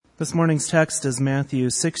This morning's text is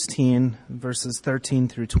Matthew 16, verses 13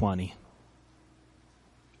 through 20.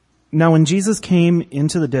 Now when Jesus came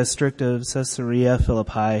into the district of Caesarea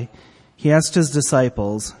Philippi, he asked his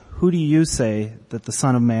disciples, "Who do you say that the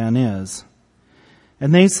Son of Man is?"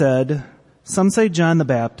 And they said, "Some say John the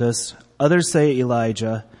Baptist, others say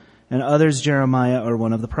Elijah, and others Jeremiah or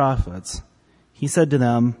one of the prophets." He said to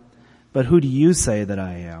them, "But who do you say that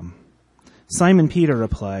I am?" Simon Peter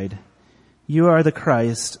replied, "You are the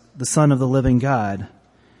Christ, the Son of the living God."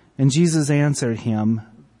 And Jesus answered him,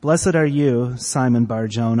 "Blessed are you, Simon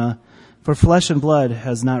Bar-Jonah, for flesh and blood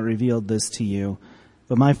has not revealed this to you,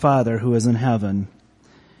 but my Father who is in heaven.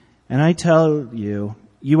 And I tell you,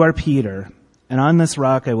 you are Peter, and on this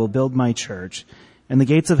rock I will build my church, and the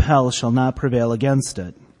gates of hell shall not prevail against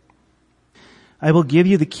it. I will give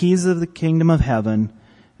you the keys of the kingdom of heaven,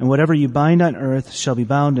 and whatever you bind on earth shall be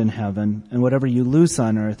bound in heaven, and whatever you loose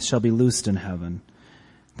on earth shall be loosed in heaven."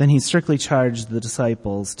 Then he strictly charged the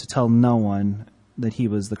disciples to tell no one that he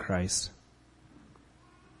was the Christ.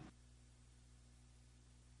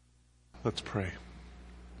 Let's pray.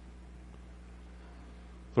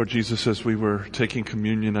 Lord Jesus, as we were taking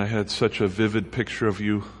communion, I had such a vivid picture of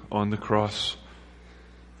you on the cross,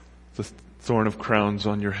 the thorn of crowns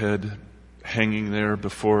on your head, hanging there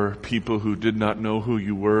before people who did not know who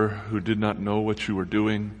you were, who did not know what you were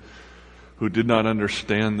doing, who did not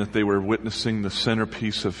understand that they were witnessing the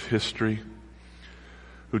centerpiece of history,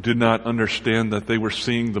 who did not understand that they were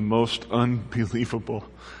seeing the most unbelievable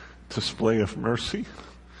display of mercy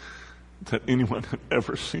that anyone had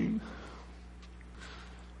ever seen.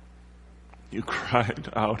 You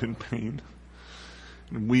cried out in pain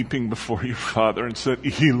and weeping before your Father and said,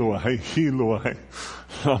 "Eloi, Eloi,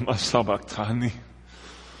 lama sabachthani."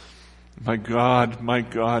 My God,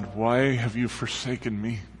 why have you forsaken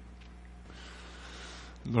me?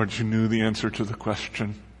 Lord, you knew the answer to the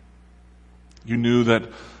question. You knew that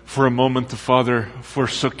for a moment the Father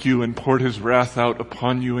forsook you and poured his wrath out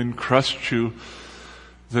upon you and crushed you,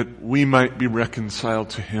 that we might be reconciled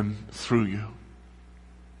to him through you.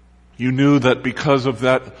 You knew that because of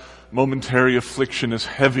that momentary affliction, as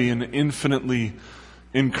heavy and infinitely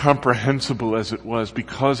incomprehensible as it was,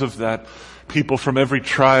 because of that, people from every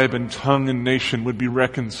tribe and tongue and nation would be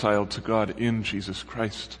reconciled to God in Jesus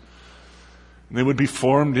Christ. And they would be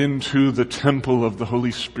formed into the temple of the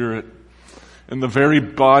Holy Spirit and the very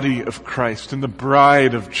body of Christ and the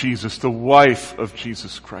bride of Jesus, the wife of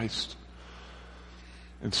Jesus Christ.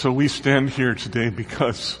 And so we stand here today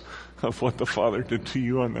because of what the Father did to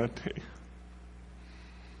you on that day.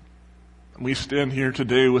 We stand here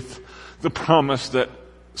today with the promise that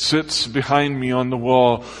sits behind me on the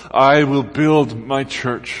wall. I will build my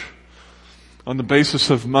church on the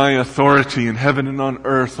basis of my authority in heaven and on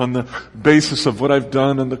earth, on the basis of what I've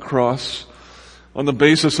done on the cross, on the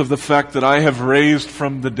basis of the fact that I have raised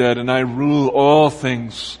from the dead and I rule all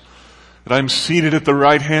things, that I'm seated at the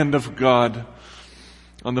right hand of God.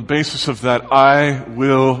 On the basis of that, I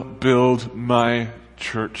will build my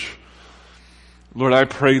church. Lord, I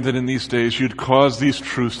pray that in these days you'd cause these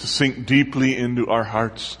truths to sink deeply into our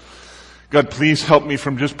hearts. God, please help me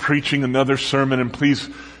from just preaching another sermon, and please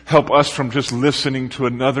help us from just listening to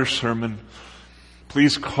another sermon.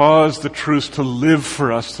 Please cause the truths to live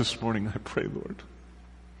for us this morning, I pray, Lord.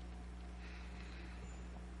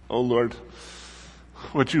 Oh, Lord,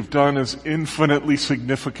 what you've done is infinitely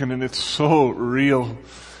significant, and it's so real,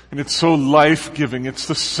 and it's so life-giving. It's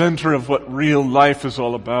the center of what real life is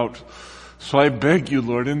all about. So I beg you,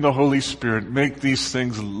 Lord, in the Holy Spirit, make these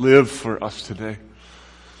things live for us today.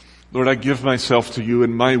 Lord, I give myself to you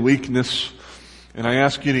in my weakness, and I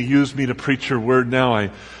ask you to use me to preach your word now.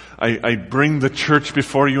 I bring the church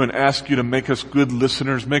before you and ask you to make us good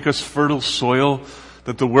listeners, make us fertile soil,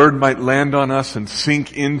 that the word might land on us and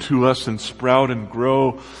sink into us and sprout and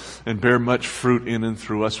grow and bear much fruit in and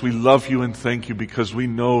through us. We love you and thank you because we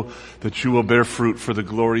know that you will bear fruit for the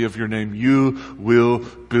glory of your name. You will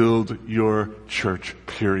build your church,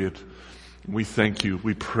 period. We thank you.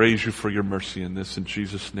 We praise you for your mercy in this. In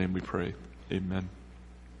Jesus' name we pray. Amen.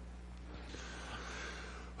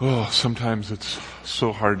 Oh, sometimes it's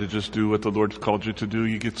so hard to just do what the Lord's called you to do.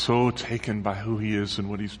 You get so taken by who he is and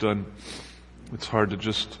what he's done. It's hard to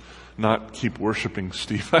just not keep worshiping,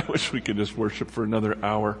 Steve. I wish we could just worship for another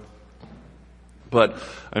hour. But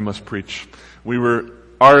I must preach. We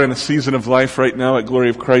are in a season of life right now at Glory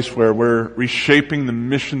of Christ where we're reshaping the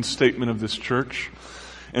mission statement of this church.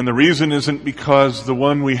 And the reason isn't because the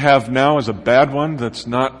one we have now is a bad one. That's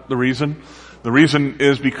not the reason. The reason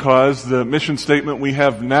is because the mission statement we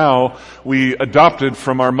have now, we adopted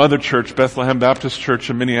from our mother church, Bethlehem Baptist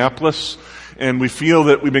Church in Minneapolis. and we feel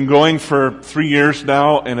that we've been going for 3 years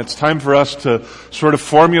now, and it's time for us to sort of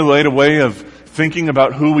formulate a way of thinking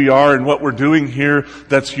about who we are and what we're doing here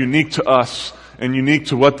that's unique to us and unique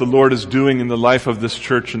to what the Lord is doing in the life of this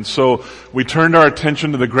church. And so we turned our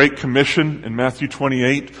attention to the Great Commission in Matthew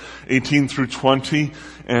 28, 18 through 20,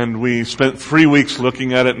 and we spent 3 weeks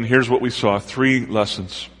looking at it, and here's what we saw. 3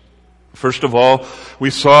 lessons. First of all, we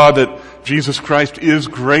saw that Jesus Christ is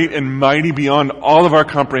great and mighty beyond all of our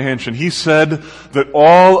comprehension. He said that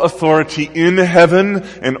all authority in heaven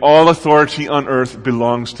and all authority on earth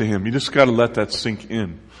belongs to Him. You just got to let that sink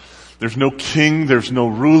in. There's no king, there's no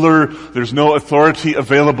ruler, there's no authority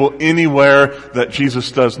available anywhere that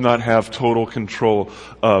Jesus does not have total control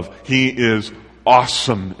of. He is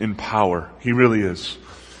awesome in power. He really is.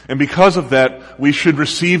 And because of that, we should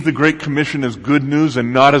receive the Great Commission as good news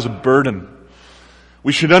and not as a burden.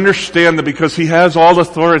 We should understand that because He has all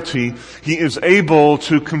authority, He is able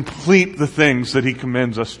to complete the things that He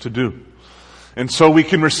commands us to do. And so we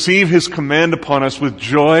can receive His command upon us with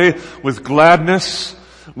joy, with gladness,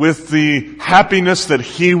 with the happiness that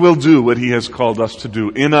He will do what He has called us to do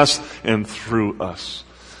in us and through us.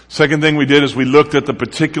 Second thing we did is we looked at the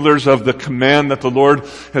particulars of the command that the Lord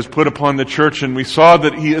has put upon the church, and we saw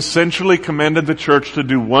that He essentially commanded the church to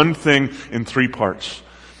do one thing in 3 parts.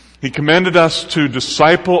 He commanded us to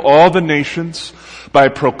disciple all the nations by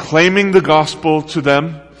proclaiming the gospel to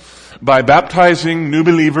them, by baptizing new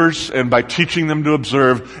believers, and by teaching them to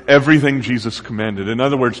observe everything Jesus commanded. In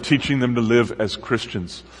other words, teaching them to live as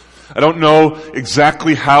Christians. I don't know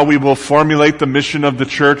exactly how we will formulate the mission of the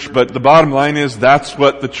church, but the bottom line is that's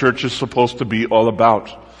what the church is supposed to be all about.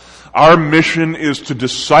 Our mission is to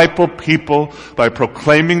disciple people by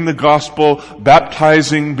proclaiming the gospel,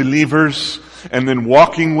 baptizing believers, and then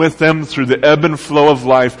walking with them through the ebb and flow of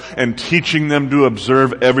life and teaching them to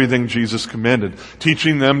observe everything Jesus commanded.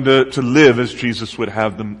 Teaching them to live as Jesus would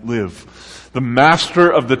have them live. The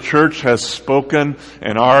master of the church has spoken,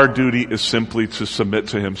 and our duty is simply to submit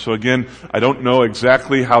to Him. So again, I don't know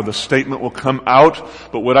exactly how the statement will come out,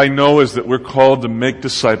 but what I know is that we're called to make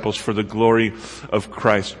disciples for the glory of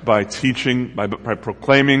Christ by teaching, by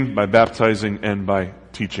proclaiming, by baptizing, and by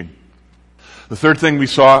teaching. The third thing we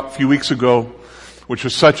saw a few weeks ago, which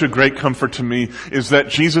was such a great comfort to me, is that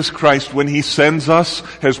Jesus Christ, when He sends us,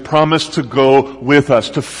 has promised to go with us,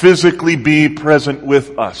 to physically be present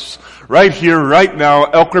with us. Right here, right now,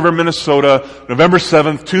 Elk River, Minnesota, November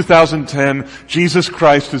 7th, 2010, Jesus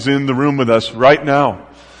Christ is in the room with us right now.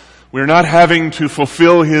 We're not having to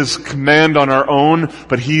fulfill His command on our own,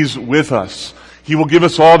 but He's with us. He will give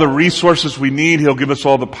us all the resources we need. He'll give us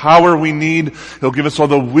all the power we need. He'll give us all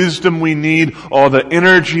the wisdom we need, all the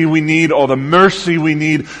energy we need, all the mercy we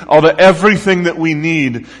need, all the everything that we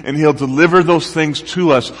need. And He'll deliver those things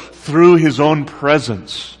to us through His own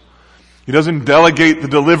presence. He doesn't delegate the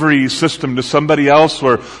delivery system to somebody else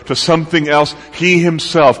or to something else. He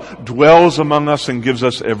Himself dwells among us and gives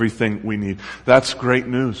us everything we need. That's great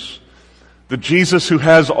news. The Jesus who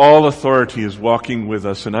has all authority is walking with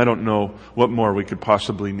us, and I don't know what more we could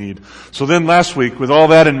possibly need. So then last week, with all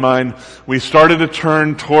that in mind, we started to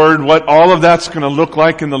turn toward what all of that's going to look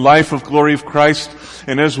like in the life of Glory of Christ.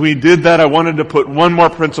 And as we did that, I wanted to put one more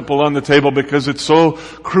principle on the table because it's so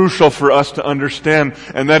crucial for us to understand,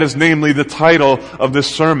 and that is namely the title of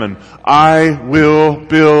this sermon, I Will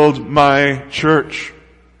Build My Church.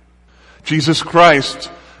 Jesus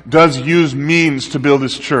Christ does use means to build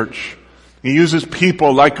His church. He uses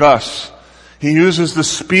people like us. He uses the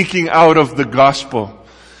speaking out of the gospel.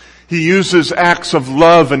 He uses acts of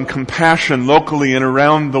love and compassion locally and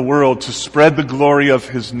around the world to spread the glory of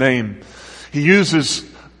His name. He uses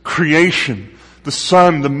creation, the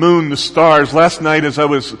sun, the moon, the stars. Last night as I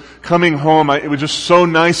was coming home, it was just so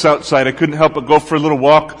nice outside. I couldn't help but go for a little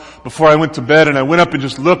walk before I went to bed, and I went up and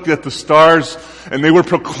just looked at the stars, and they were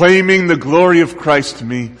proclaiming the glory of Christ to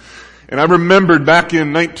me. And I remembered back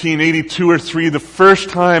in 1982 or 3, the first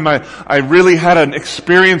time I really had an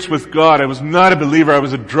experience with God. I was not a believer. I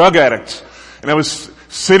was a drug addict. And I was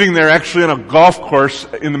sitting there actually on a golf course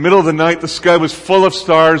in the middle of the night. The sky was full of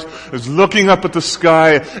stars. I was looking up at the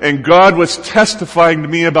sky, and God was testifying to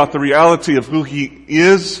me about the reality of who He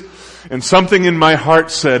is. And something in my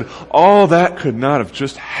heart said, all that could not have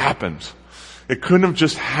just happened. It couldn't have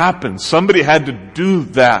just happened. Somebody had to do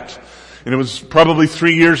that. And it was probably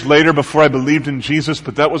 3 years later before I believed in Jesus,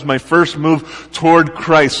 but that was my first move toward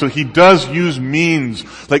Christ. So He does use means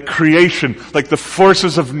like creation, like the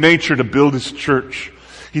forces of nature to build His church.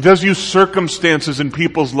 He does use circumstances in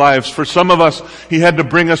people's lives. For some of us, He had to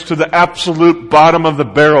bring us to the absolute bottom of the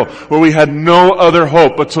barrel where we had no other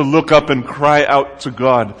hope but to look up and cry out to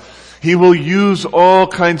God. He will use all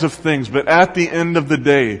kinds of things, but at the end of the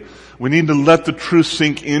day, we need to let the truth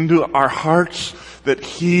sink into our hearts that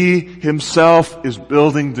He Himself is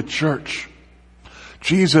building the church.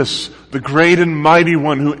 Jesus, the great and mighty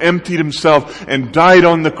one who emptied Himself and died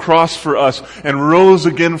on the cross for us and rose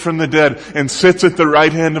again from the dead and sits at the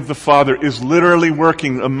right hand of the Father, is literally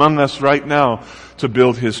working among us right now to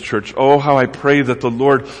build His church. Oh, how I pray that the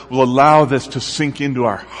Lord will allow this to sink into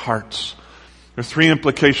our hearts. There are 3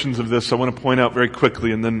 implications of this I want to point out very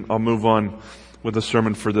quickly, and then I'll move on with the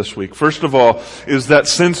sermon for this week. First of all, is that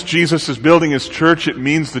since Jesus is building His church, it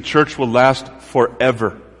means the church will last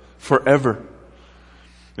forever. Forever.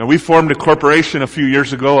 Now, we formed a corporation a few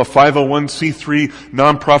years ago, a 501c3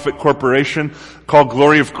 nonprofit corporation called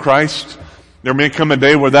Glory of Christ. There may come a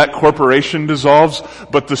day where that corporation dissolves,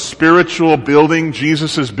 but the spiritual building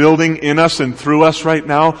Jesus is building in us and through us right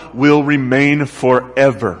now will remain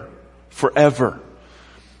forever. Forever.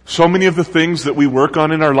 So many of the things that we work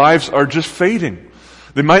on in our lives are just fading.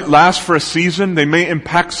 They might last for a season, they may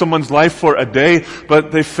impact someone's life for a day,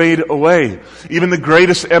 but they fade away. Even the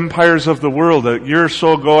greatest empires of the world. A year or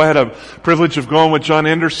so ago, I had a privilege of going with John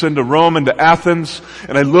Anderson to Rome and to Athens,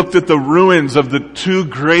 and I looked at the ruins of the 2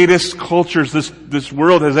 greatest cultures this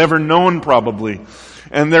world has ever known, probably.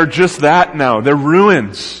 And they're just that now. They're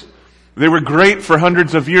ruins. They were great for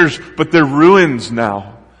hundreds of years, but they're ruins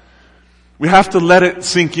now. We have to let it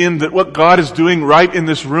sink in that what God is doing right in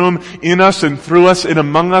this room, in us and through us and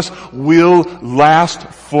among us, will last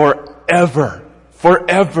forever.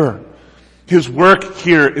 Forever. His work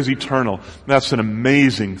here is eternal. That's an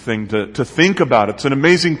amazing thing to think about. It's an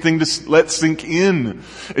amazing thing to let sink in.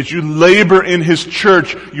 As you labor in His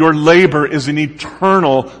church, your labor is an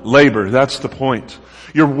eternal labor. That's the point.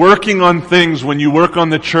 You're working on things when you work on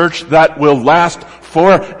the church that will last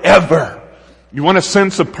forever. You want a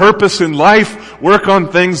sense of purpose in life? Work on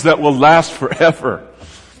things that will last forever.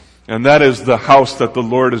 And that is the house that the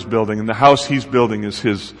Lord is building. And the house He's building is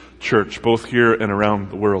His church, both here and around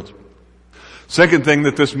the world. Second thing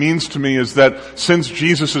that this means to me is that since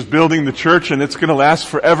Jesus is building the church and it's going to last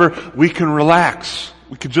forever, we can relax.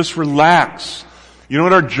 We can just relax. You know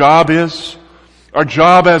what our job is? Our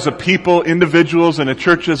job as a people, individuals, and a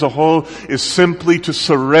church as a whole is simply to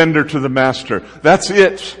surrender to the Master. That's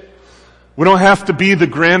it. We don't have to be the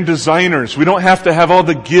grand designers. We don't have to have all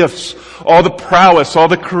the gifts, all the prowess, all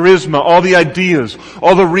the charisma, all the ideas,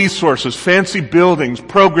 all the resources, fancy buildings,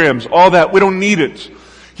 programs, all that. We don't need it.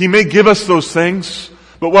 He may give us those things,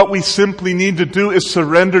 but what we simply need to do is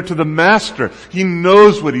surrender to the Master. He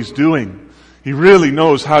knows what He's doing. He really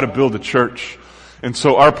knows how to build a church. And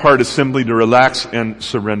so our part is simply to relax and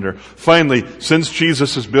surrender. Finally, since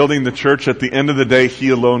Jesus is building the church, at the end of the day, He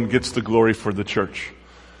alone gets the glory for the church.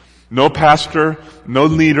 No pastor, no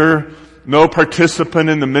leader, no participant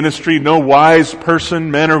in the ministry, no wise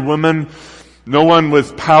person, man or woman, no one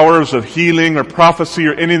with powers of healing or prophecy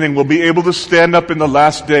or anything will be able to stand up in the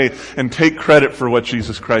last day and take credit for what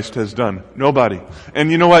Jesus Christ has done. Nobody. And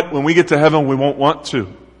you know what? When we get to heaven, we won't want to.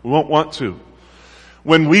 We won't want to.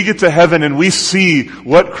 When we get to heaven and we see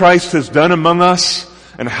what Christ has done among us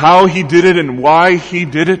and how He did it and why He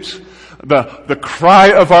did it, the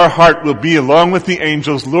cry of our heart will be, along with the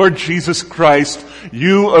angels, Lord Jesus Christ,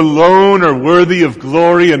 You alone are worthy of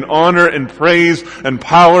glory and honor and praise and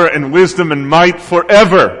power and wisdom and might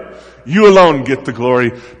forever. You alone get the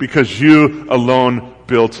glory because You alone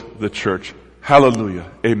built the church.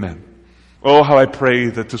 Hallelujah. Amen. Oh, how I pray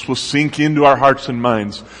that this will sink into our hearts and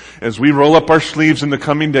minds as we roll up our sleeves in the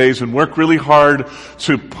coming days and work really hard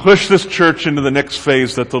to push this church into the next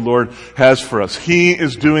phase that the Lord has for us. He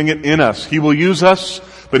is doing it in us. He will use us,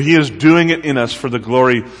 but He is doing it in us for the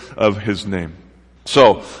glory of His name.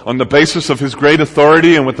 So, on the basis of His great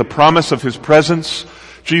authority and with the promise of His presence,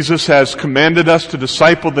 Jesus has commanded us to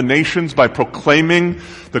disciple the nations by proclaiming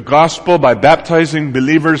the gospel, by baptizing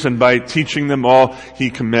believers, and by teaching them all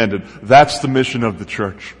He commanded. That's the mission of the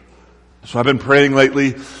church. So I've been praying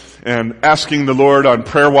lately and asking the Lord on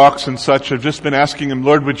prayer walks and such. I've just been asking Him,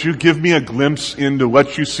 Lord, would You give me a glimpse into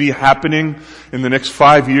what You see happening in the next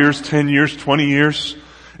 5 years, 10 years, 20 years,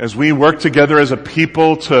 as we work together as a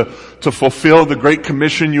people to fulfill the great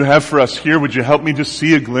commission You have for us here. Would You help me to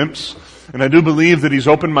see a glimpse? And I do believe that He's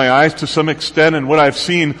opened my eyes to some extent, and what I've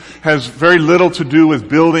seen has very little to do with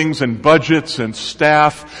buildings and budgets and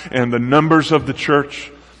staff and the numbers of the church.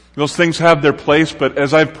 Those things have their place, but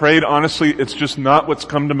as I've prayed, honestly, it's just not what's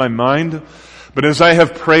come to my mind. But as I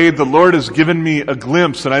have prayed, the Lord has given me a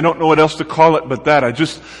glimpse, and I don't know what else to call it but that. I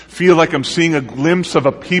just feel like I'm seeing a glimpse of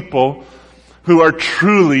a people who are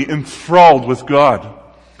truly enthralled with God.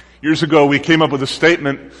 Years ago, we came up with a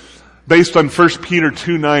statement based on 1 Peter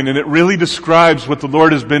 2:9, and it really describes what the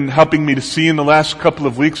Lord has been helping me to see in the last couple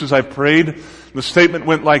of weeks as I prayed. The statement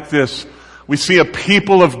went like this: we see a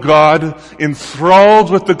people of God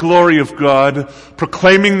enthralled with the glory of God,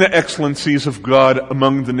 proclaiming the excellencies of God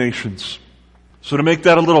among the nations. So to make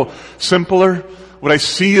that a little simpler, what I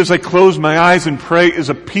see as I close my eyes and pray is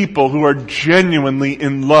a people who are genuinely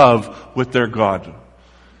in love with their God.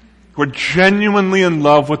 Who are genuinely in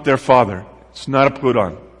love with their Father. It's not a put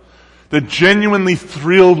on. They're genuinely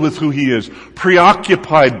thrilled with who He is,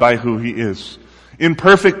 preoccupied by who He is.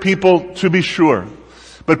 Imperfect people, to be sure.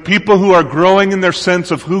 But people who are growing in their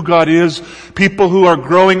sense of who God is, people who are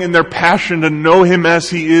growing in their passion to know Him as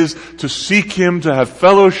He is, to seek Him, to have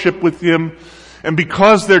fellowship with Him. And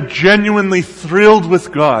because they're genuinely thrilled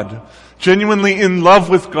with God, genuinely in love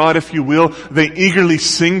with God, if you will, they eagerly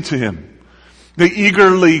sing to Him. They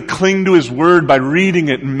eagerly cling to His Word by reading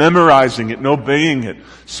it, and memorizing it, and obeying it,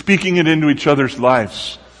 speaking it into each other's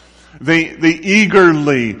lives. They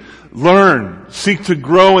eagerly learn, seek to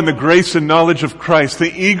grow in the grace and knowledge of Christ.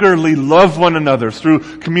 They eagerly love one another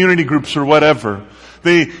through community groups or whatever.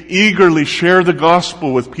 They eagerly share the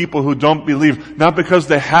gospel with people who don't believe, not because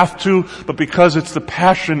they have to, but because it's the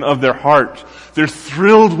passion of their heart. They're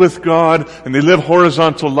thrilled with God, and they live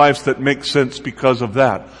horizontal lives that make sense because of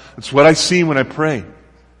that. It's what I see when I pray.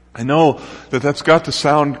 I know that that's got to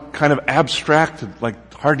sound kind of abstract,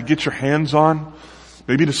 like hard to get your hands on.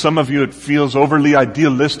 Maybe to some of you it feels overly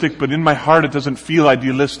idealistic, but in my heart it doesn't feel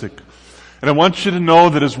idealistic. And I want you to know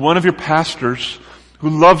that as one of your pastors who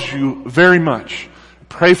loves you very much,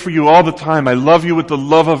 pray for you all the time. I love you with the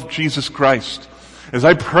love of Jesus Christ. As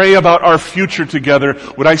I pray about our future together,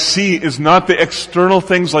 what I see is not the external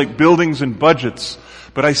things like buildings and budgets,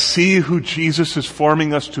 but I see who Jesus is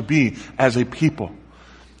forming us to be as a people.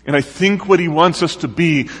 And I think what He wants us to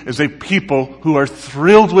be is a people who are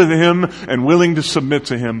thrilled with Him and willing to submit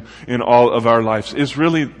to Him in all of our lives. It's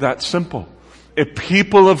really that simple. A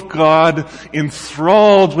people of God,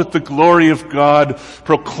 enthralled with the glory of God,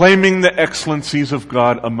 proclaiming the excellencies of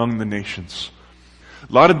God among the nations.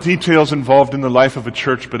 A lot of details involved in the life of a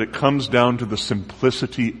church, but it comes down to the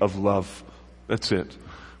simplicity of love. That's it.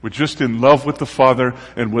 We're just in love with the Father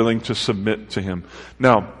and willing to submit to Him.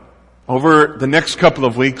 Now, over the next couple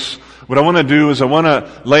of weeks, what I want to do is I want to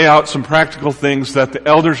lay out some practical things that the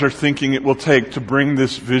elders are thinking it will take to bring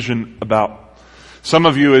this vision about. Some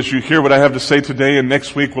of you, as you hear what I have to say today and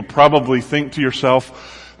next week, will probably think to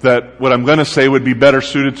yourself that what I'm going to say would be better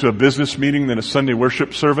suited to a business meeting than a Sunday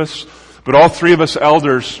worship service. But all three of us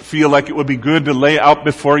elders feel like it would be good to lay out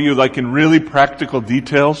before you, like in really practical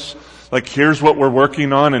details, like here's what we're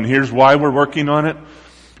working on and here's why we're working on it.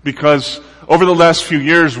 Because over the last few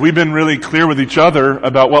years, we've been really clear with each other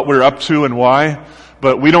about what we're up to and why,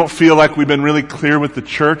 but we don't feel like we've been really clear with the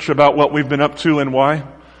church about what we've been up to and why.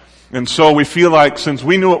 And so we feel like since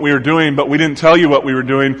we knew what we were doing, but we didn't tell you what we were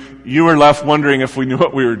doing, you were left wondering if we knew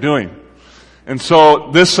what we were doing. And so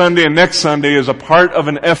this Sunday and next Sunday is a part of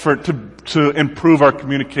an effort to improve our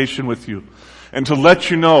communication with you. And to let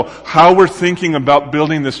you know how we're thinking about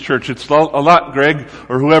building this church. It's a lot, Greg,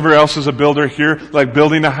 or whoever else is a builder here, like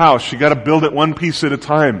building a house. You gotta build it one piece at a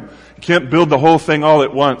time. You can't build the whole thing all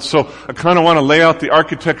at once. So I kind of want to lay out the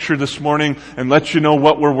architecture this morning and let you know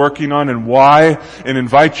what we're working on and why, and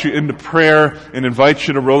invite you into prayer, and invite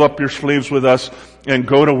you to roll up your sleeves with us and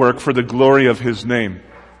go to work for the glory of His name.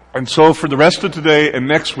 And so for the rest of today and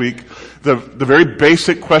next week, the very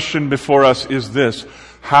basic question before us is this: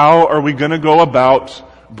 how are we going to go about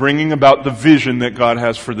bringing about the vision that God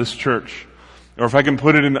has for this church? Or if I can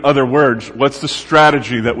put it in other words, what's the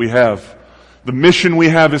strategy that we have? The mission we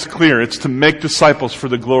have is clear. It's to make disciples for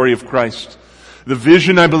the glory of Christ. The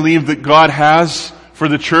vision I believe that God has for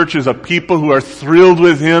the church is a people who are thrilled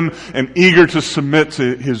with Him and eager to submit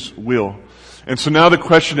to His will. And so now the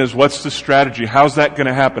question is, what's the strategy? How's that going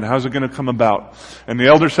to happen? How's it going to come about? And the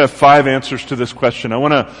elders have 5 answers to this question. I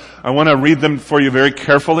want to read them for you very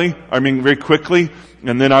quickly,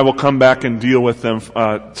 and then I will come back and deal with them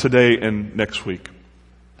today and next week.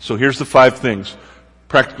 So here's the 5 things.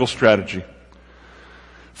 Practical strategy.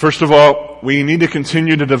 First of all, we need to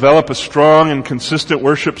continue to develop a strong and consistent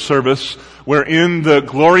worship service wherein the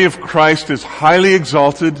glory of Christ is highly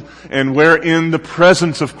exalted and wherein the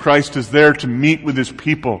presence of Christ is there to meet with His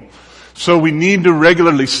people. So we need to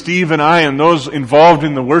regularly, Steve and I and those involved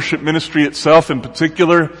in the worship ministry itself in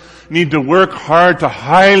particular, need to work hard to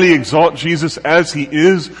highly exalt Jesus as He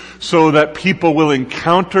is so that people will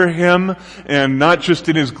encounter Him, and not just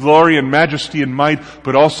in His glory and majesty and might,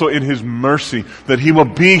 but also in His mercy, that He will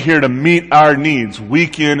be here to meet our needs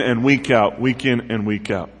week in and week out, week in and week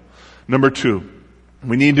out. Number 2,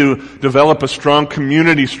 We need to develop a strong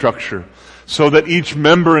community structure so that each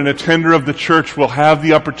member and attender of the church will have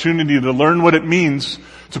the opportunity to learn what it means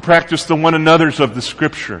to practice the one another's of the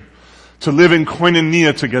Scripture, to live in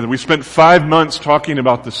koinonia together. We spent 5 months talking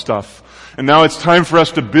about this stuff. And now it's time for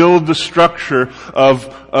us to build the structure of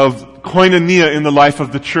koinonia in the life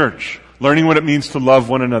of the church, learning what it means to love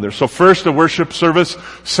one another. So first, a worship service.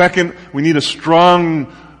 Second, we need a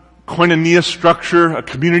strong koinonia structure, a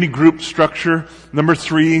community group structure. Number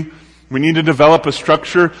 3, we need to develop a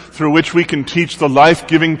structure through which we can teach the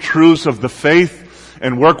life-giving truths of the faith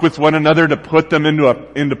and work with one another to put them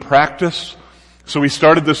into practice. So we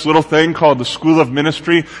started this little thing called the School of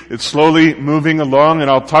Ministry. It's slowly moving along, and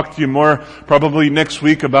I'll talk to you more probably next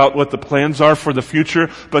week about what the plans are for the future.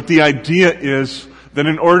 But the idea is that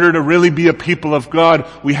in order to really be a people of God,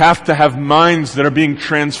 we have to have minds that are being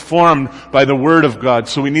transformed by the Word of God.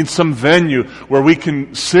 So we need some venue where we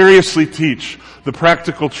can seriously teach the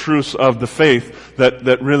practical truths of the faith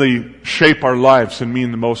that really shape our lives and mean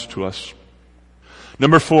the most to us.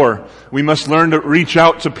 Number 4, we must learn to reach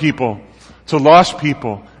out to people, to lost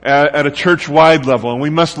people at a church-wide level. And we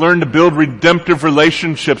must learn to build redemptive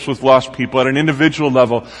relationships with lost people at an individual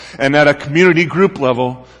level and at a community group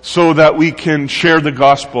level so that we can share the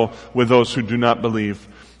gospel with those who do not believe.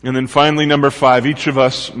 And then finally, number 5, each of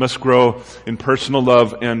us must grow in personal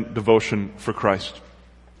love and devotion for Christ.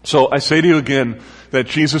 So I say to you again that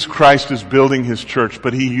Jesus Christ is building His church,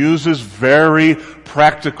 but He uses very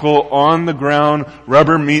practical, on-the-ground,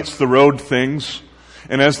 rubber-meets-the-road things.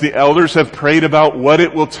 And as the elders have prayed about what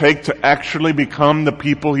it will take to actually become the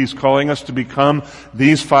people He's calling us to become,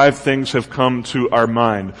 these 5 things have come to our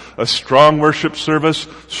mind. A strong worship service,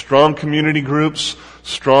 strong community groups,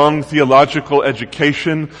 strong theological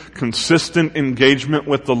education, consistent engagement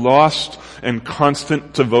with the lost, and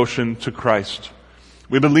constant devotion to Christ.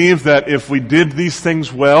 We believe that if we did these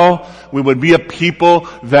things well, we would be a people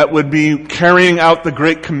that would be carrying out the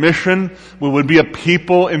Great Commission. We would be a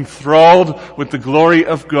people enthralled with the glory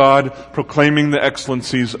of God, proclaiming the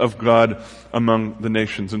excellencies of God among the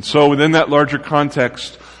nations. And so within that larger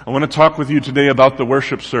context, I want to talk with you today about the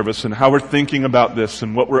worship service and how we're thinking about this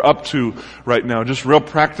and what we're up to right now. Just real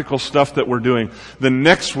practical stuff that we're doing. The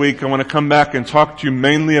next week, I want to come back and talk to you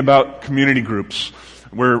mainly about community groups.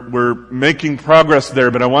 We're making progress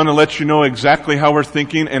there, but I want to let you know exactly how we're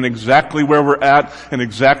thinking and exactly where we're at and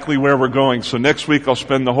exactly where we're going. So next week I'll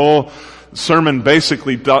spend the whole sermon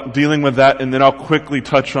basically dealing with that, and then I'll quickly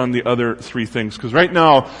touch on the other 3 things. Because right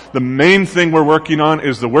now, the main thing we're working on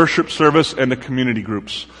is the worship service and the community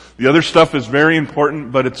groups. The other stuff is very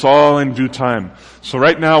important, but it's all in due time. So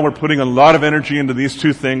right now we're putting a lot of energy into these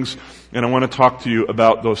 2 things, and I want to talk to you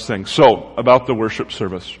about those things. So, about the worship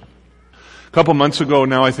service. A couple months ago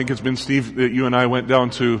now, I think it's been, Steve, that you and I went down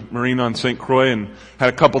to Marina on St. Croix and had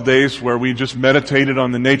a couple days where we just meditated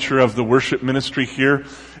on the nature of the worship ministry here.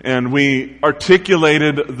 And we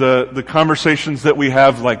articulated the conversations that we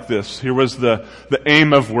have like this. Here was the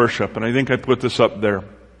aim of worship, and I think I put this up there.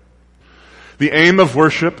 The aim of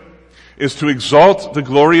worship is to exalt the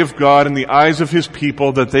glory of God in the eyes of His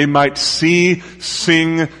people that they might see,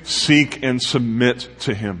 sing, seek, and submit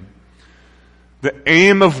to Him. The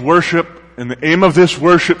aim of worship and the aim of this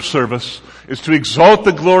worship service is to exalt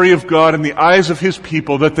the glory of God in the eyes of His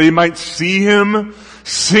people that they might see Him,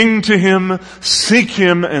 sing to Him, seek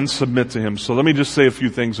Him, and submit to Him. So let me just say a few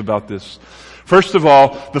things about this. First of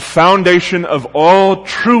all, the foundation of all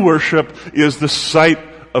true worship is the sight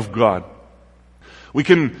of God. We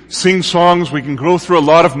can sing songs, we can go through a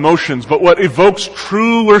lot of motions, but what evokes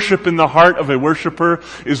true worship in the heart of a worshiper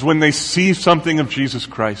is when they see something of Jesus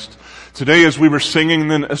Christ. Today as we were singing,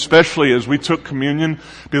 and then especially as we took communion,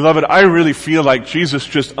 beloved, I really feel like Jesus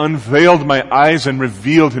just unveiled my eyes and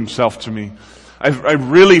revealed Himself to me. I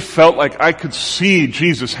really felt like I could see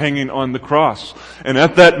Jesus hanging on the cross. And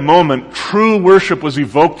at that moment, true worship was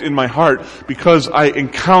evoked in my heart because I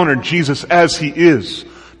encountered Jesus as He is.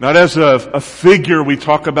 Not as a figure we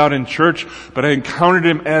talk about in church, but I encountered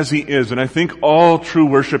Him as He is. And I think all true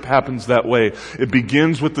worship happens that way. It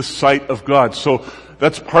begins with the sight of God. So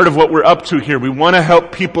that's part of what we're up to here. We want to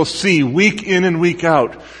help people see, week in and week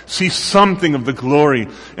out, see something of the glory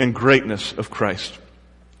and greatness of Christ.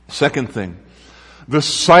 Second thing, the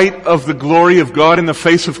sight of the glory of God in the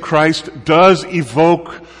face of Christ does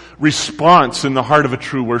evoke response in the heart of a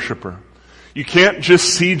true worshiper. You can't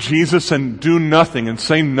just see Jesus and do nothing and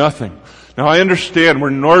say nothing. Now I understand we're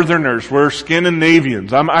Northerners, we're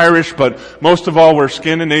Scandinavians. I'm Irish, but most of all we're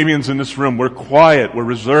Scandinavians in this room. We're quiet, we're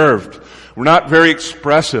reserved. We're not very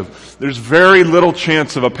expressive. There's very little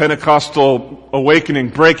chance of a Pentecostal awakening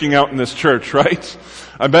breaking out in this church, right?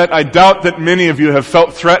 I doubt that many of you have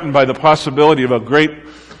felt threatened by the possibility of a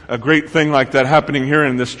great thing like that happening here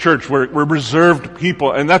in this church. We're reserved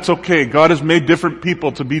people, and that's okay. God has made different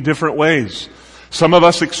people to be different ways. Some of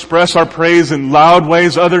us express our praise in loud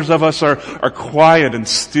ways. Others of us are quiet and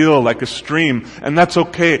still like a stream, and that's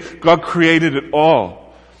okay. God created it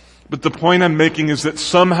all. But the point I'm making is that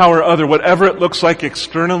somehow or other, whatever it looks like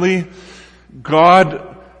externally,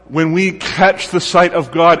 God, when we catch the sight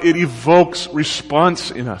of God, it evokes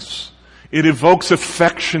response in us. It evokes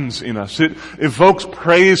affections in us. It evokes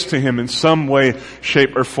praise to Him in some way,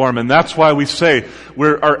 shape, or form. And that's why we say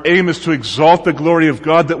our aim is to exalt the glory of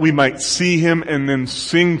God that we might see Him and then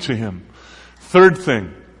sing to Him. Third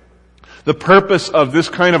thing, the purpose of this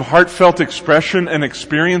kind of heartfelt expression and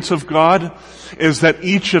experience of God is that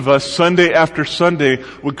each of us, Sunday after Sunday,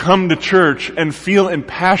 would come to church and feel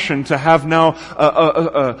impassioned to have now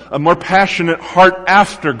a more passionate heart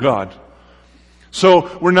after God.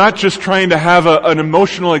 So we're not just trying to have an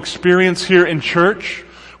emotional experience here in church.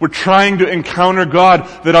 We're trying to encounter God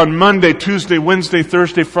that on Monday, Tuesday, Wednesday,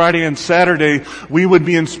 Thursday, Friday, and Saturday, we would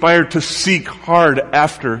be inspired to seek hard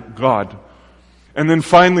after God. And then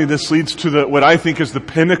finally, this leads to what I think is the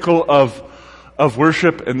pinnacle of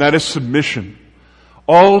worship, and that is submission.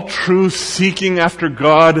 All true seeking after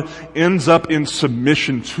God ends up in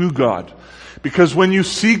submission to God. Because when you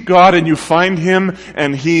seek God and you find Him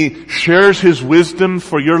and He shares His wisdom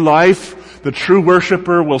for your life, the true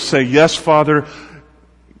worshiper will say, "Yes, Father,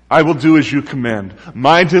 I will do as you command.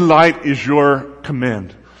 My delight is your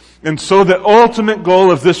command." And so the ultimate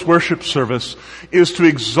goal of this worship service is to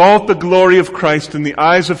exalt the glory of Christ in the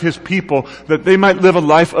eyes of His people, that they might live a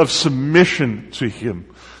life of submission to Him.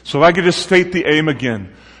 So if I could just state the aim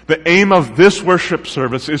again. The aim of this worship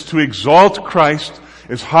service is to exalt Christ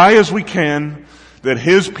as high as we can, that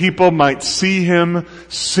His people might see Him,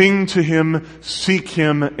 sing to Him, seek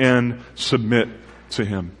Him, and submit to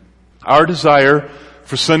Him. Our desire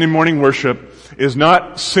for Sunday morning worship is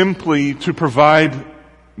not simply to provide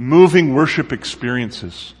moving worship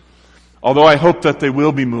experiences, although I hope that they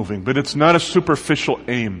will be moving, but it's not a superficial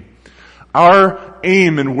aim. Our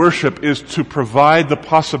aim in worship is to provide the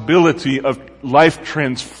possibility of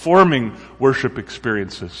life-transforming worship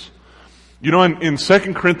experiences. You know, in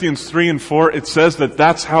 2 Corinthians 3 and 4, it says that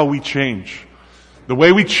that's how we change. The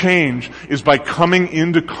way we change is by coming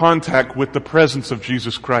into contact with the presence of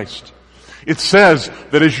Jesus Christ. It says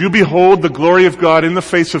that as you behold the glory of God in the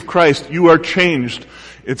face of Christ, you are changed.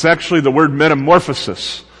 It's actually the word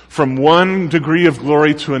metamorphosis, from one degree of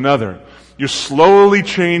glory to another. You're slowly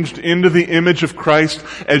changed into the image of Christ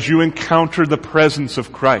as you encounter the presence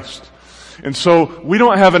of Christ. And so we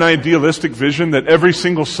don't have an idealistic vision that every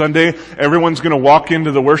single Sunday everyone's going to walk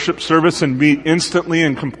into the worship service and be instantly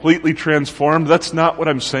and completely transformed. That's not what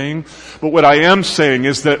I'm saying. But what I am saying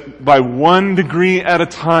is that by 1 degree at a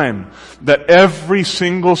time, that every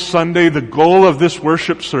single Sunday the goal of this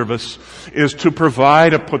worship service is to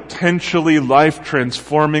provide a potentially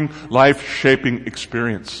life-transforming, life-shaping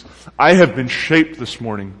experience. I have been shaped this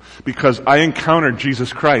morning because I encountered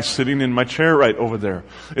Jesus Christ sitting in my chair right over there.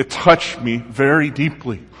 It touched me very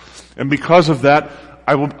deeply. And because of that,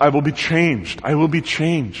 I will be changed. I will be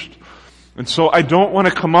changed. And so I don't want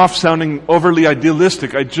to come off sounding overly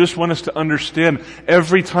idealistic. I just want us to understand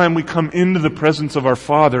every time we come into the presence of our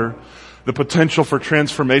Father, the potential for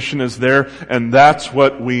transformation is there, and that's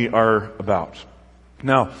what we are about.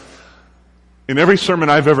 Now, in every sermon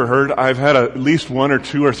I've ever heard, I've had at least 1 or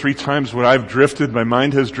 2 or 3 times where I've drifted, my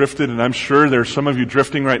mind has drifted, and I'm sure there's some of you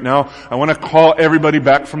drifting right now. I want to call everybody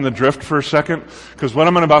back from the drift for a second, because what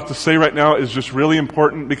I'm about to say right now is just really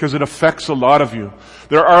important because it affects a lot of you.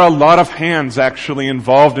 There are a lot of hands actually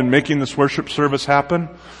involved in making this worship service happen.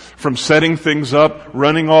 From setting things up,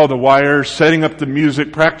 running all the wires, setting up the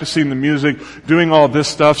music, practicing the music, doing all this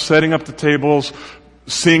stuff, setting up the tables,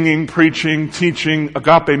 singing, preaching, teaching,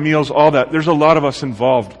 agape meals, all that. There's a lot of us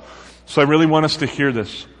involved. So I really want us to hear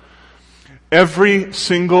this. Every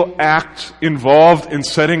single act involved in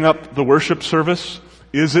setting up the worship service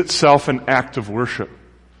is itself an act of worship.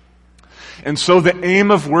 And so the aim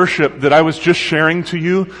of worship that I was just sharing to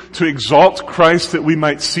you, to exalt Christ that we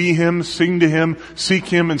might see Him, sing to Him, seek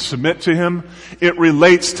Him, and submit to Him, it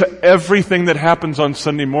relates to everything that happens on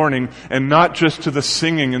Sunday morning and not just to the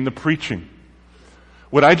singing and the preaching.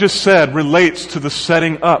 What I just said relates to the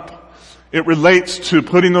setting up. It relates to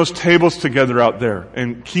putting those tables together out there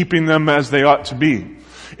and keeping them as they ought to be.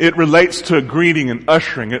 It relates to greeting and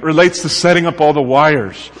ushering. It relates to setting up all the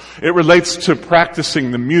wires. It relates to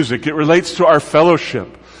practicing the music. It relates to our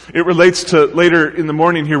fellowship. It relates to later in the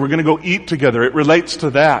morning here, we're going to go eat together. It relates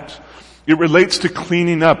to that. It relates to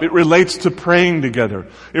cleaning up. It relates to praying together.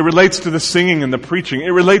 It relates to the singing and the preaching.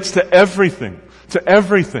 It relates to everything. To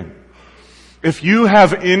everything. If you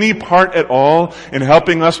have any part at all in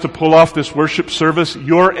helping us to pull off this worship service,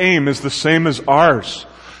 your aim is the same as ours.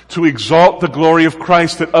 To exalt the glory of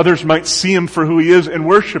Christ, that others might see Him for who He is and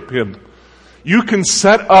worship Him. You can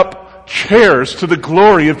set up chairs to the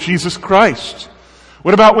glory of Jesus Christ.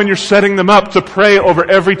 What about when you're setting them up to pray over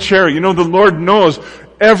every chair? You know, the Lord knows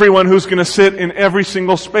everyone who's going to sit in every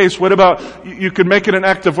single space. What about, you could make it an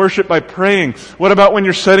act of worship by praying. What about when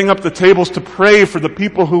you're setting up the tables to pray for the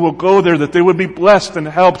people who will go there, that they would be blessed and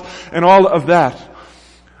helped and all of that?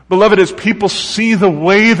 Beloved, as people see the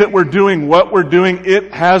way that we're doing what we're doing,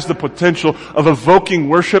 it has the potential of evoking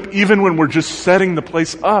worship even when we're just setting the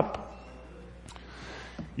place up.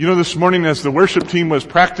 You know, this morning as the worship team was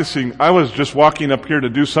practicing, I was just walking up here to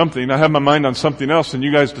do something. I had my mind on something else and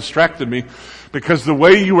you guys distracted me because the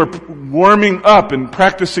way you were warming up and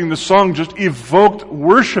practicing the song just evoked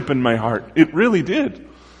worship in my heart. It really did. It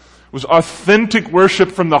was authentic worship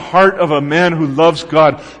from the heart of a man who loves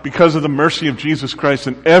God because of the mercy of Jesus Christ.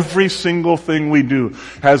 And every single thing we do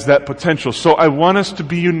has that potential. So I want us to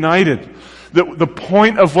be united. The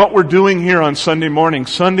point of what we're doing here on Sunday morning,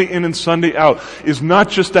 Sunday in and Sunday out, is not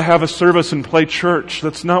just to have a service and play church.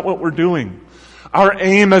 That's not what we're doing. Our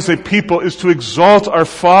aim as a people is to exalt our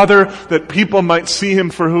Father, that people might see Him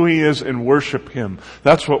for who He is and worship Him.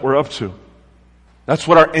 That's what we're up to. That's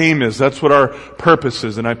what our aim is. That's what our purpose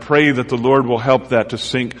is. And I pray that the Lord will help that to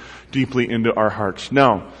sink deeply into our hearts.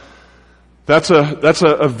 Now, that's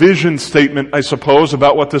a vision statement, I suppose,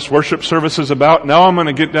 about what this worship service is about. Now I'm going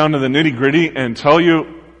to get down to the nitty-gritty and tell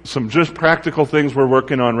you some just practical things we're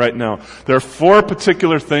working on right now. There are 4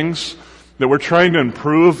 particular things that we're trying to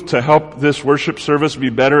improve to help this worship service be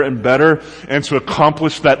better and better and to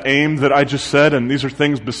accomplish that aim that I just said. And these are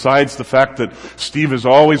things besides the fact that Steve is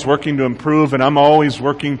always working to improve and I'm always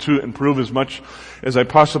working to improve as much as I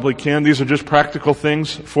possibly can. These are just practical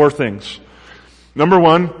things, 4 things. Number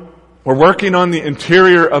 1, we're working on the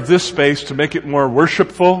interior of this space to make it more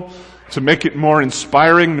worshipful, to make it more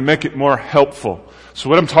inspiring, to make it more helpful. So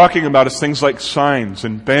what I'm talking about is things like signs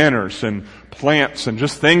and banners and plants and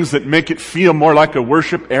just things that make it feel more like a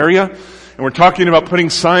worship area. And we're talking about putting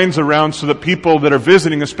signs around so that people that are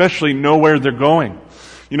visiting especially know where they're going.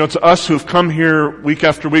 You know, to us who've come here week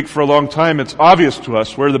after week for a long time, it's obvious to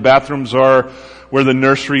us where the bathrooms are, where the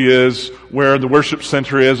nursery is, where the worship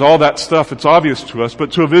center is, all that stuff. It's obvious to us,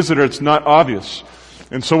 but to a visitor it's not obvious.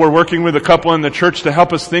 And so we're working with a couple in the church to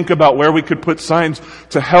help us think about where we could put signs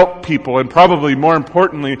to help people. And probably more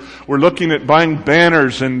importantly, we're looking at buying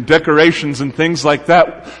banners and decorations and things like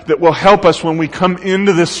that that will help us when we come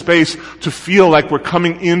into this space to feel like we're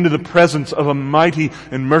coming into the presence of a mighty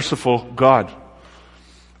and merciful God.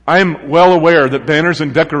 I am well aware that banners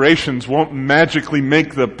and decorations won't magically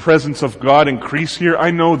make the presence of God increase here.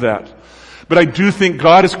 I know that. But I do think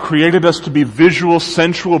God has created us to be visual,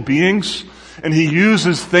 sensual beings, and He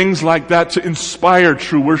uses things like that to inspire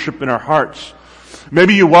true worship in our hearts.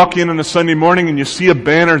 Maybe you walk in on a Sunday morning and you see a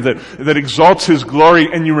banner that exalts His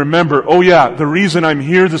glory and you remember, oh yeah, the reason I'm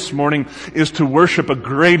here this morning is to worship a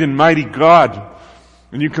great and mighty God.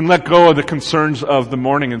 And you can let go of the concerns of the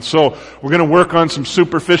morning. And so we're going to work on some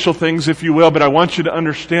superficial things, if you will, but I want you to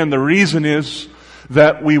understand the reason is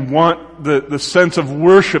that we want the sense of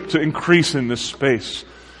worship to increase in this space.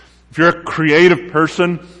 If you're a creative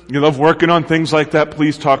person, you love working on things like that,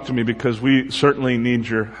 please talk to me because we certainly need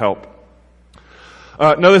your help.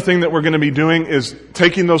 Another thing that we're going to be doing is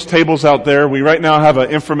taking those tables out there. We right now have an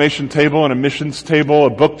information table and a missions table, a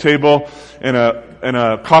book table, and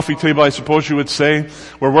a coffee table, I suppose you would say.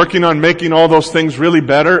 We're working on making all those things really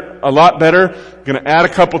better, a lot better. Going to add a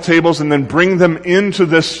couple tables and then bring them into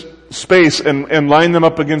this space and line them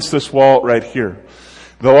up against this wall right here.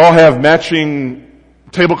 They'll all have matching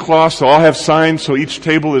tablecloths. They'll all have signs so each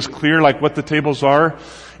table is clear like what the tables are.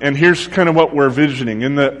 And here's kind of what we're envisioning.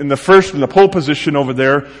 In the pole position over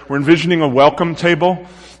there, we're envisioning a welcome table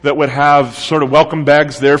that would have sort of welcome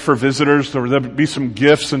bags there for visitors. There'll be some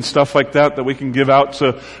gifts and stuff like that we can give out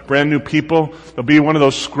to brand new people. There'll be one of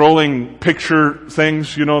those scrolling picture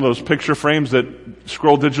things, you know, those picture frames that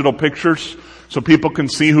scroll digital pictures so people can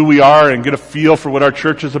see who we are and get a feel for what our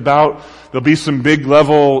church is about. There'll be some big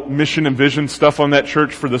level mission and vision stuff on that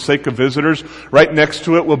church for the sake of visitors. Right next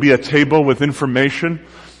to it will be a table with information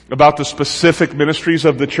about the specific ministries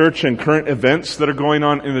of the church and current events that are going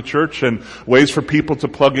on in the church and ways for people to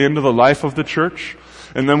plug into the life of the church.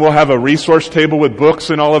 And then we'll have a resource table with books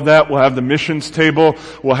and all of that. We'll have the missions table.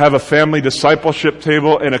 We'll have a family discipleship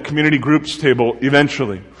table and a community groups table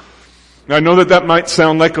eventually. Now, I know that might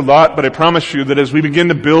sound like a lot, but I promise you that as we begin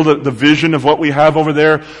to build the vision of what we have over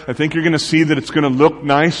there, I think you're going to see that it's going to look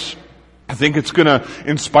nice. I think it's going to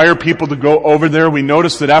inspire people to go over there. We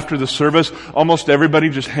noticed that after the service, almost everybody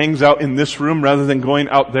just hangs out in this room rather than going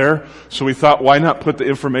out there. So we thought, why not put the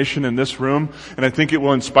information in this room? And I think it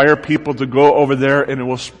will inspire people to go over there, and it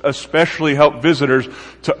will especially help visitors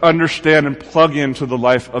to understand and plug into the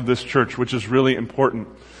life of this church, which is really important.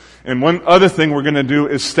 And one other thing we're going to do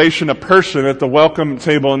is station a person at the welcome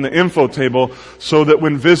table and the info table so that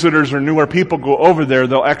when visitors or newer people go over there,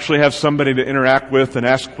 they'll actually have somebody to interact with and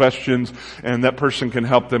ask questions, and that person can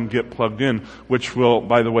help them get plugged in, which will,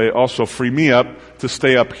 by the way, also free me up to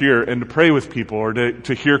stay up here and to pray with people or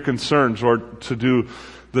to hear concerns or to do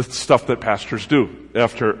the stuff that pastors do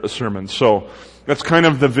after a sermon. So that's kind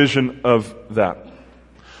of the vision of that.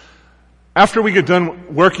 After we get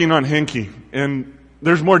done working on Henke, and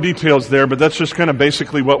there's more details there, but that's just kind of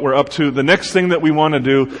basically what we're up to. The next thing that we want to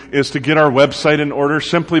do is to get our website in order,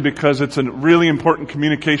 simply because it's a really important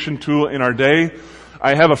communication tool in our day.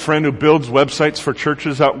 I have a friend who builds websites for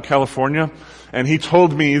churches out in California, and he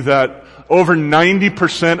told me that over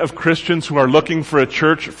 90% of Christians who are looking for a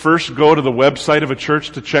church first go to the website of a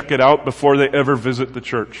church to check it out before they ever visit the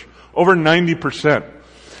church. Over 90%.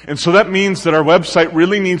 And so that means that our website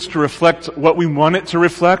really needs to reflect what we want it to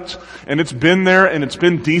reflect. And it's been there and it's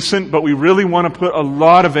been decent, but we really want to put a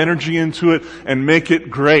lot of energy into it and make it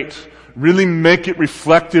great. Really make it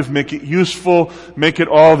reflective, make it useful, make it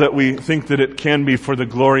all that we think that it can be for the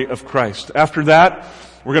glory of Christ. After that,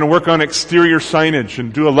 we're going to work on exterior signage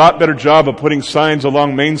and do a lot better job of putting signs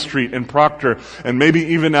along Main Street and Proctor and maybe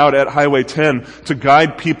even out at Highway 10 to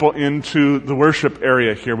guide people into the worship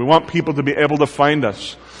area here. We want people to be able to find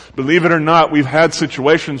us. Believe it or not, we've had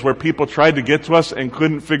situations where people tried to get to us and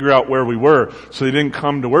couldn't figure out where we were, so they didn't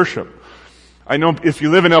come to worship. I know if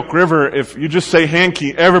you live in Elk River, if you just say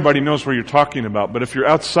Henke, everybody knows where you're talking about. But if you're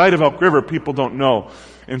outside of Elk River, people don't know.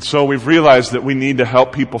 And so we've realized that we need to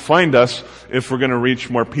help people find us if we're going to reach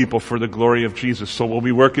more people for the glory of Jesus. So we'll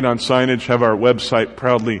be working on signage, have our website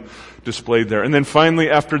proudly displayed there. And then finally,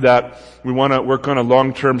 after that, we want to work on a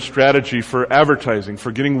long-term strategy for advertising,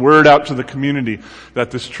 for getting word out to the community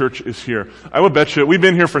that this church is here. I would bet you, we've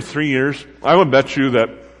been here for 3 years, I would bet you that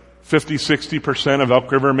 50-60% of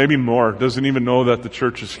Elk River, maybe more, doesn't even know that the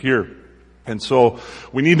church is here. And so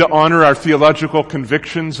we need to honor our theological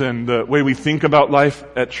convictions and the way we think about life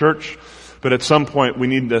at church. But at some point, we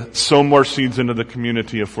need to sow more seeds into the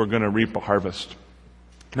community if we're going to reap a harvest.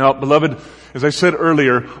 Now, beloved, as I said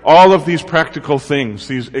earlier, all of these practical things,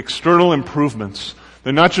 these external improvements,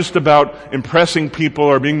 they're not just about impressing people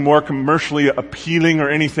or being more commercially appealing or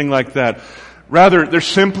anything like that. Rather, they're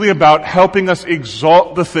simply about helping us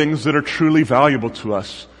exalt the things that are truly valuable to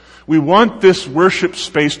us. We want this worship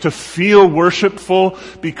space to feel worshipful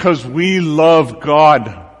because we love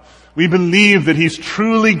God. We believe that He's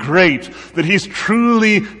truly great, that He's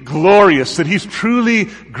truly glorious, that He's truly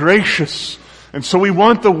gracious. And so we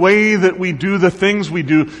want the way that we do the things we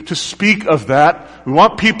do to speak of that. We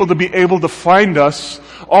want people to be able to find us,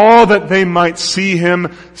 all that they might see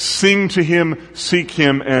Him, sing to Him, seek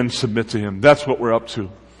Him, and submit to Him. That's what we're up to.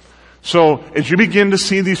 So as you begin to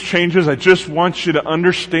see these changes, I just want you to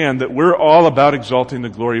understand that we're all about exalting the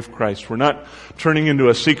glory of Christ. We're not turning into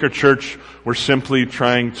a seeker church. We're simply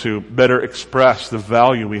trying to better express the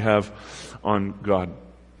value we have on God.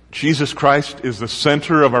 Jesus Christ is the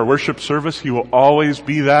center of our worship service. He will always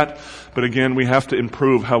be that. But again, we have to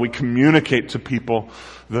improve how we communicate to people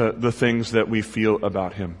the things that we feel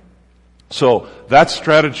about Him. So that's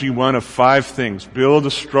strategy 1 of 5 things. Build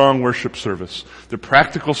a strong worship service. The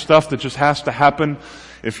practical stuff that just has to happen.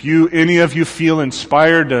 If any of you feel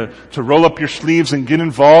inspired to roll up your sleeves and get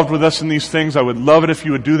involved with us in these things, I would love it if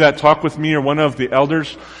you would do that. Talk with me or one of the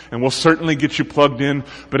elders, and we'll certainly get you plugged in.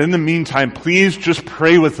 But in the meantime, please just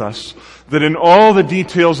pray with us that in all the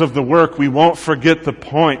details of the work, we won't forget the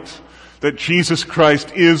point that Jesus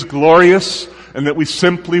Christ is glorious, and that we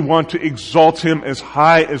simply want to exalt Him as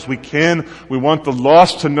high as we can. We want the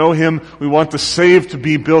lost to know Him. We want the saved to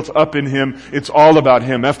be built up in Him. It's all about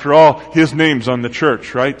Him. After all, His name's on the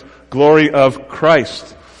church, right? Glory of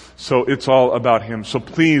Christ. So it's all about Him. So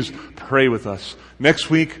please pray with us. Next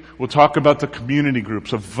week, we'll talk about the community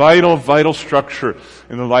groups, a vital, vital structure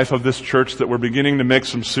in the life of this church that we're beginning to make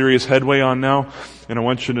some serious headway on now. And I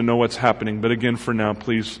want you to know what's happening. But again, for now,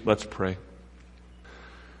 please, let's pray.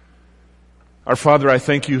 Our Father, I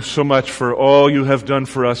thank You so much for all You have done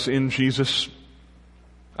for us in Jesus.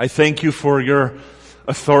 I thank You for Your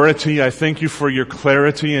authority. I thank You for Your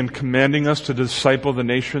clarity in commanding us to disciple the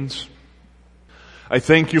nations. I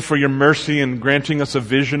thank you for your mercy in granting us a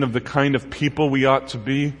vision of the kind of people we ought to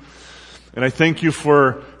be. And I thank you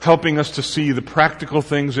for helping us to see the practical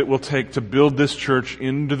things it will take to build this church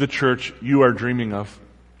into the church you are dreaming of.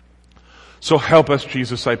 So help us,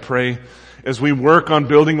 Jesus, I pray, as we work on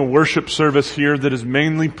building a worship service here that is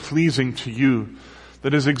mainly pleasing to you,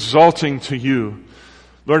 that is exalting to you.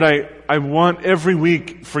 Lord, I want every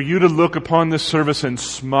week for you to look upon this service and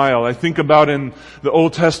smile. I think about in the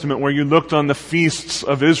Old Testament where you looked on the feasts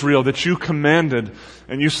of Israel that you commanded,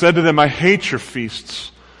 and you said to them, I hate your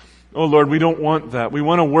feasts. Oh Lord, we don't want that. We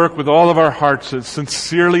want to work with all of our hearts as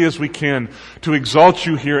sincerely as we can to exalt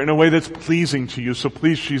you here in a way that's pleasing to you. So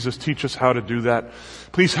please, Jesus, teach us how to do that.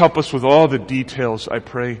 Please help us with all the details, I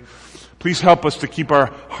pray. Please help us to keep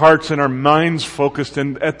our hearts and our minds focused.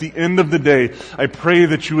 And at the end of the day, I pray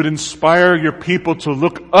that you would inspire your people to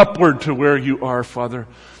look upward to where you are, Father.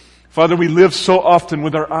 Father, we live so often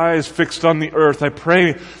with our eyes fixed on the earth. I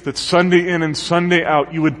pray that Sunday in and Sunday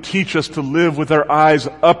out, you would teach us to live with our eyes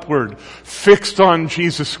upward, fixed on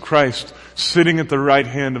Jesus Christ, sitting at the right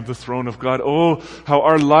hand of the throne of God. Oh, how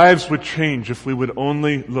our lives would change if we would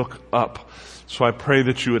only look up. So I pray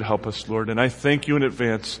that you would help us, Lord. And I thank you in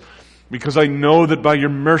advance, because I know that by your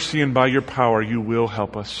mercy and by your power, you will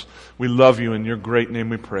help us. We love you. In your great name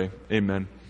we pray. Amen.